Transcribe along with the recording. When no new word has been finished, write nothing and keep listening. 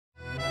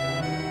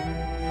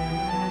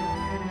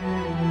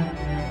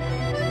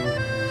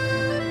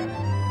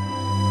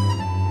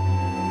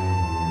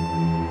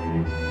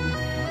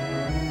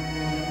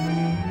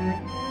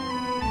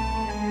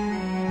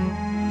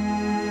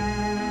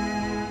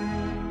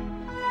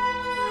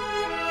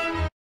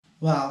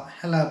Well,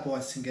 hello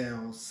boys and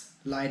girls,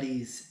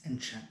 ladies and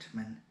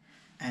gentlemen,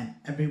 and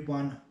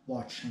everyone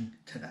watching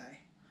today.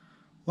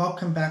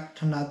 Welcome back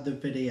to another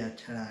video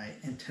today,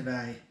 and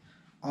today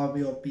I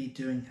will be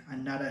doing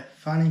another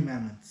funny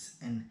moments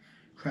and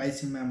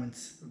crazy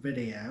moments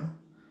video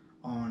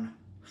on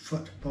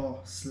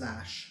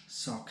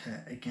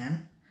football/soccer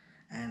again.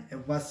 And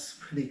it was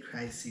pretty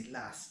crazy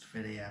last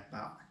video,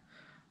 but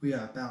we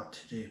are about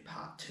to do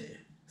part 2.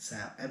 So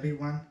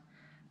everyone,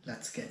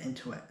 let's get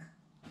into it.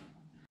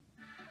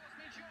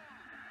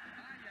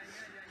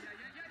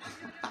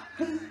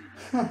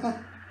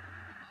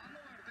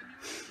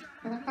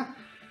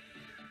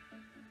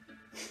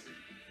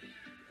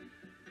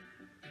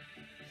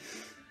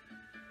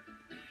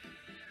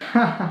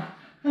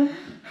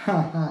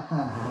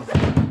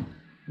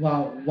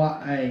 Well,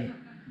 what a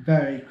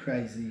very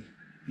crazy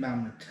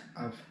moment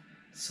of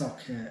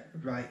soccer,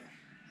 right?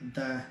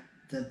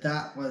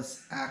 That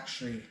was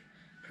actually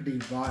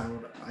pretty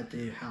wild, I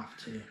do have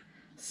to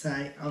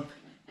say, of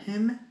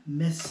him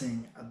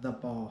missing the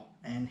ball,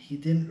 and he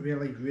didn't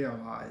really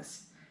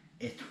realize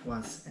it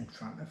was in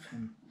front of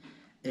him.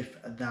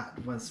 If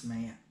that was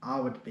me, I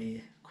would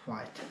be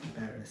quite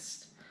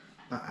embarrassed,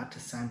 but at the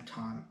same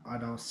time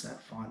I'd also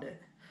find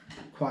it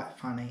quite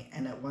funny.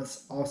 And it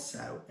was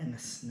also in the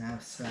snow,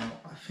 so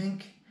I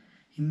think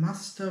he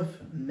must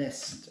have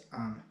missed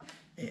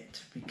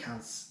it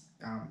because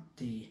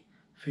the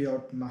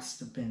field must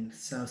have been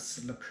so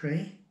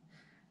slippery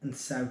and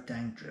so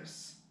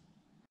dangerous.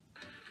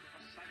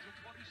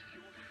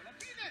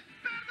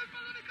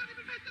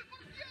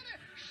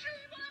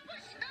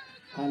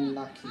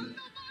 Unlucky.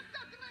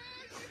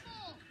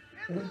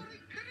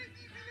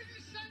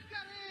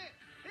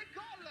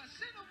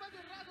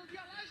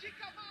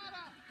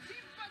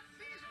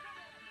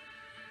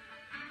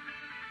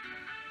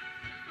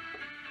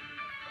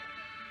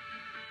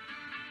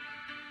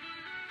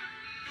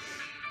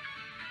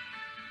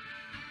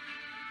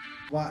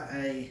 What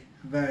a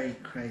very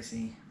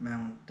crazy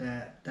moment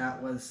there.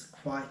 That was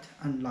quite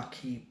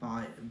unlucky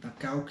by the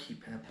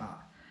goalkeeper,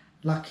 but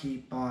lucky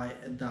by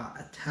the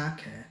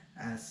attacker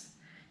as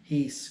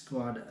he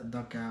scored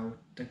the goal.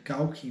 The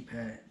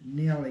goalkeeper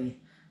nearly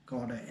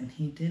got it, and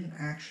he didn't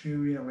actually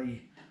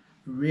really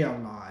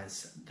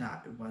realize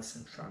that it was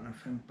in front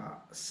of him,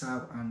 but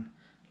so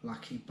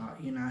unlucky.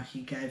 But you know,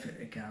 he gave it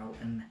a go,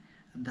 and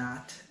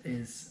that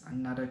is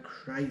another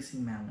crazy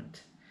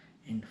moment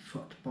in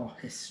football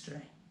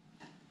history.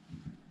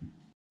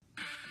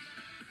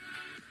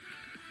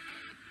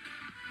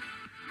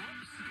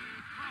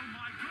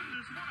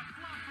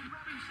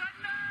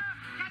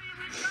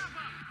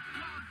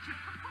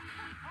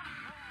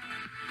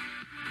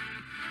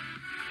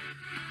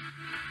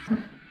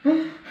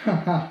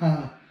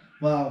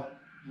 Well,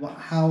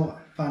 how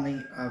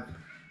funny of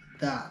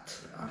that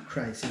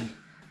crazy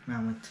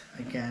moment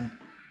again.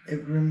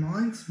 It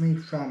reminds me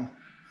from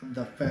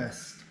the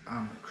first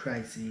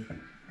crazy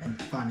and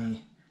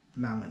funny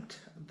moment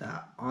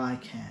that I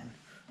can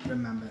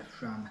remember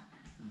from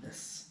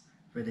this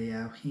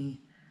video.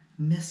 He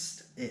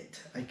missed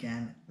it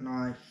again, and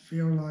I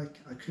feel like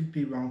I could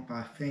be wrong, but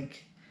I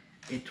think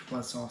it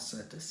was also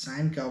the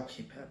same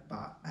goalkeeper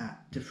but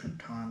at different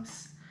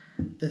times.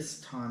 This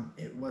time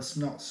it was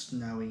not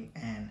snowy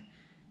and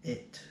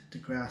the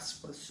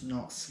grass was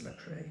not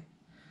slippery.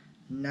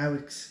 No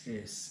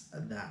excuse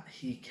that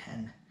he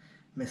can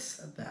miss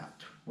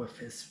that with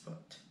his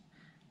foot,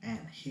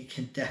 and he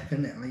can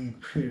definitely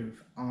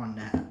improve on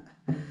that.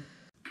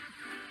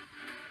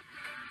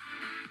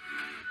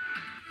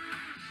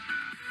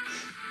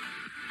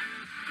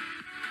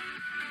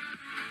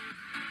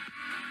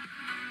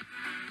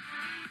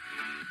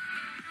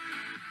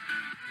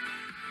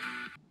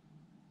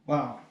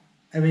 Well,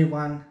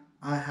 everyone,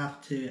 I have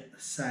to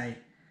say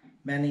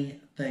many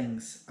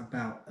things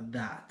about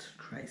that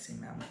crazy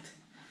moment.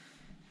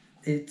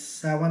 It's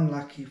so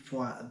unlucky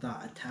for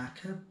the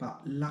attacker,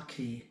 but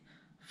lucky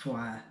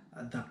for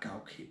the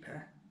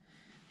goalkeeper.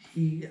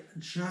 He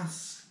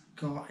just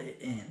got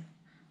it in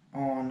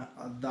on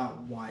the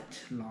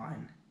white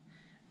line.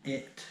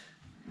 If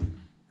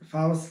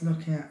I was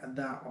looking at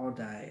that all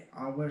day,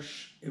 I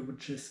wish it would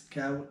just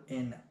go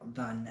in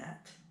the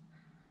net.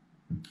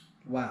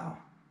 Wow.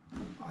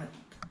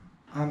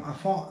 I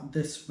thought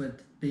this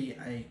would be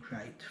a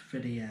great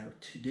video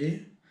to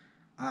do,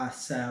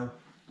 so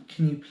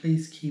can you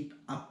please keep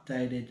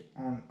updated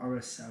on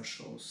our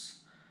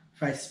socials,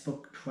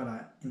 Facebook,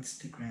 Twitter,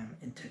 Instagram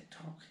and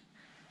TikTok.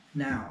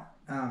 Now,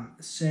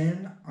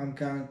 soon I'm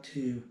going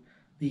to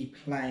be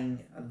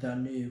playing the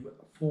new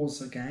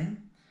Forza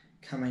game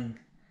coming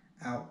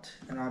out,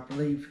 and I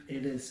believe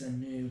it is a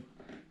new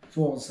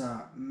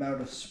Forza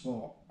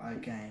Motorsport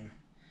game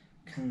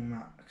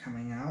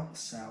coming out,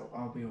 so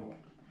I will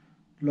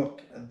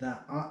look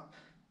that up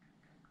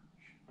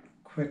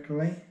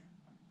quickly.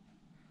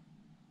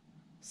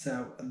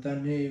 So the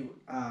new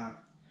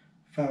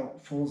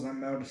Forza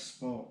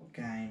Motorsport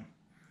game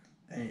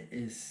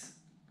is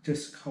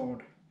just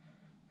called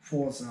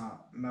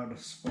Forza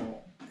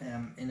Motorsport,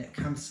 and it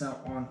comes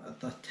out on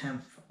the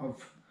 10th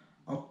of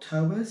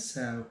October,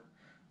 so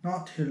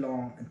not too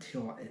long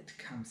until it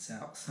comes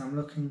out. So I'm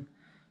looking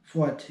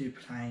forward to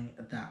playing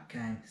that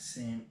game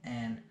soon,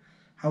 and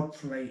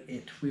hopefully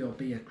it will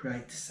be a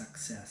great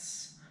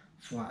success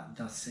for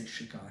the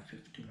Sushi Guy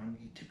 51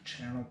 YouTube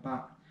channel.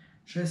 But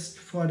just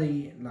for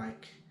the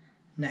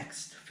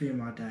next few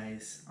more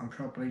days, I'm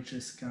probably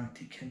just going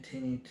to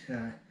continue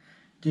to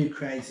do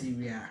crazy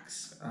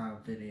reacts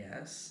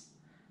videos.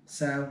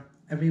 So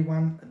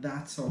everyone,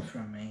 that's all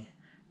from me.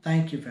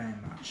 Thank you very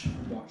much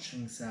for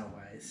watching as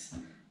always.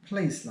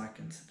 Please like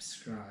and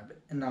subscribe,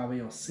 and I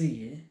will see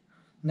you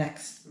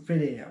next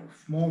video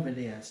with more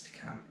videos to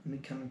come in the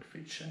coming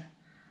future.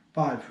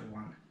 Bye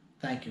everyone.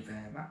 Thank you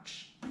very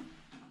much.